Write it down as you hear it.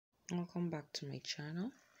Welcome back to my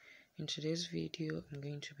channel. In today's video, I'm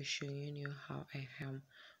going to be showing you how I hem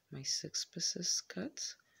my 6-pieces skirt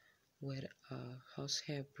with a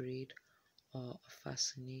horsehair braid or a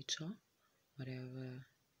fascinator, whatever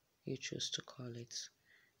you choose to call it,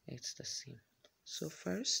 it's the same. So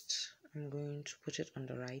first, I'm going to put it on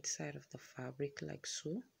the right side of the fabric like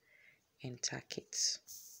so and tack it.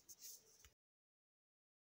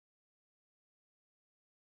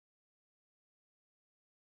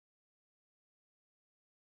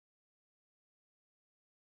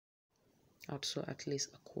 Also at least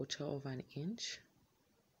a 1/4 of an inch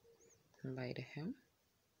by the hem.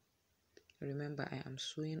 Remember, I am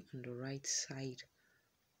sewing on the right side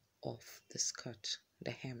of the skirt,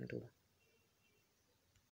 the hem though.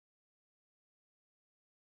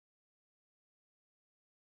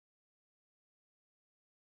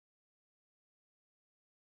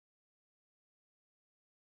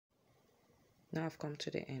 Now I've come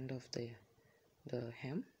to the end of the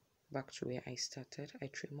hem, back to where I started. I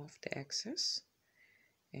trim off the excess,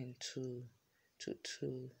 and to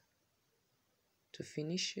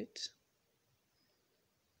finish it,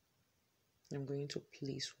 I'm going to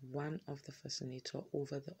place one of the fascinator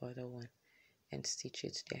over the other one and stitch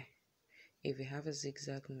it there. If you have a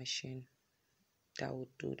zigzag machine, that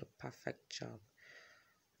would do the perfect job.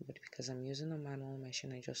 But because I'm using a manual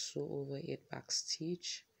machine, I just sew over it, back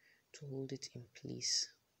stitch to hold it in place,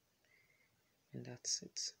 and that's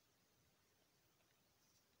it.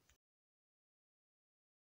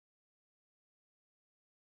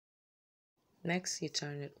 Next, you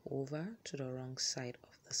turn it over to the wrong side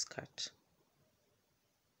of the skirt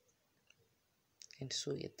and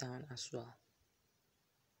sew it down as well.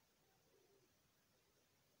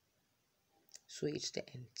 Sew it the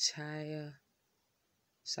entire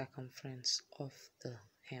circumference of the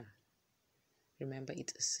hem. Remember,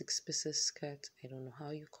 it's a 6-pieces skirt. I don't know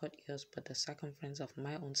how you cut yours, but the circumference of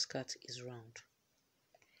my own skirt is round.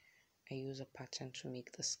 I use a pattern to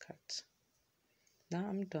make the skirt. Now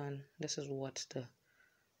I'm done. This is what the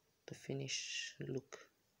finished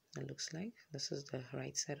looks like. This is the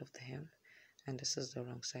right side of the hem, and this is the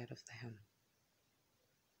wrong side of the hem.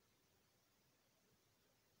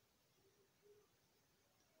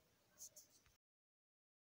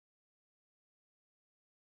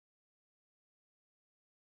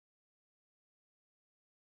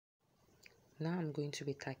 Now I'm going to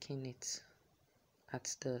be tacking it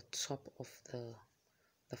at the top of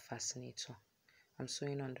the fascinator. I'm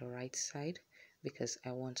sewing on the right side because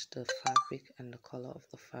I want the fabric and the color of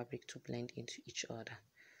the fabric to blend into each other.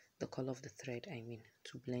 The color of the thread, I mean,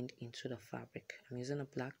 to blend into the fabric. I'm using a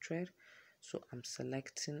black thread, so I'm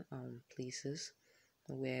selecting places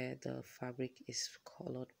where the fabric is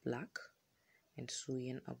colored black and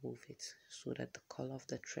sewing above it so that the color of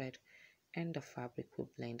the thread and the fabric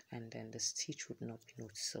will blend, and then the stitch would not be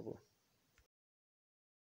noticeable.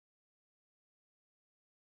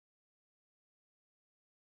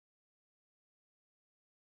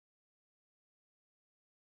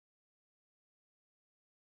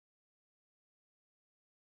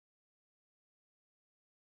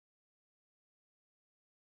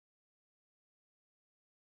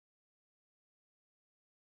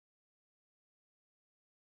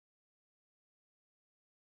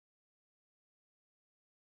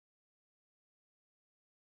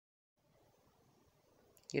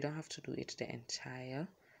 You don't have to do it the entire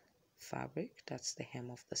fabric. That's the hem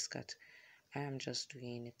of the skirt. I am just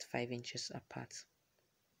doing it 5 inches apart,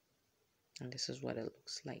 and this is what it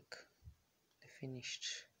looks like, the finished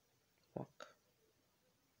work.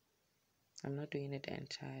 I'm not doing it the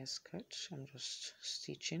entire skirt. I'm just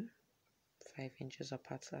stitching 5 inches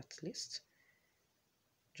apart at least,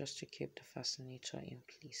 just to keep the fascinator in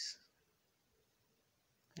place.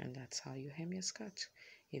 And that's how you hem your skirt.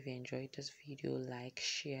 If you enjoyed this video, like,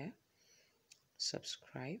 share,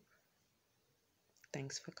 subscribe.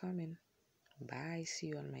 Thanks for coming. Bye. See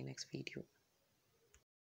you on my next video.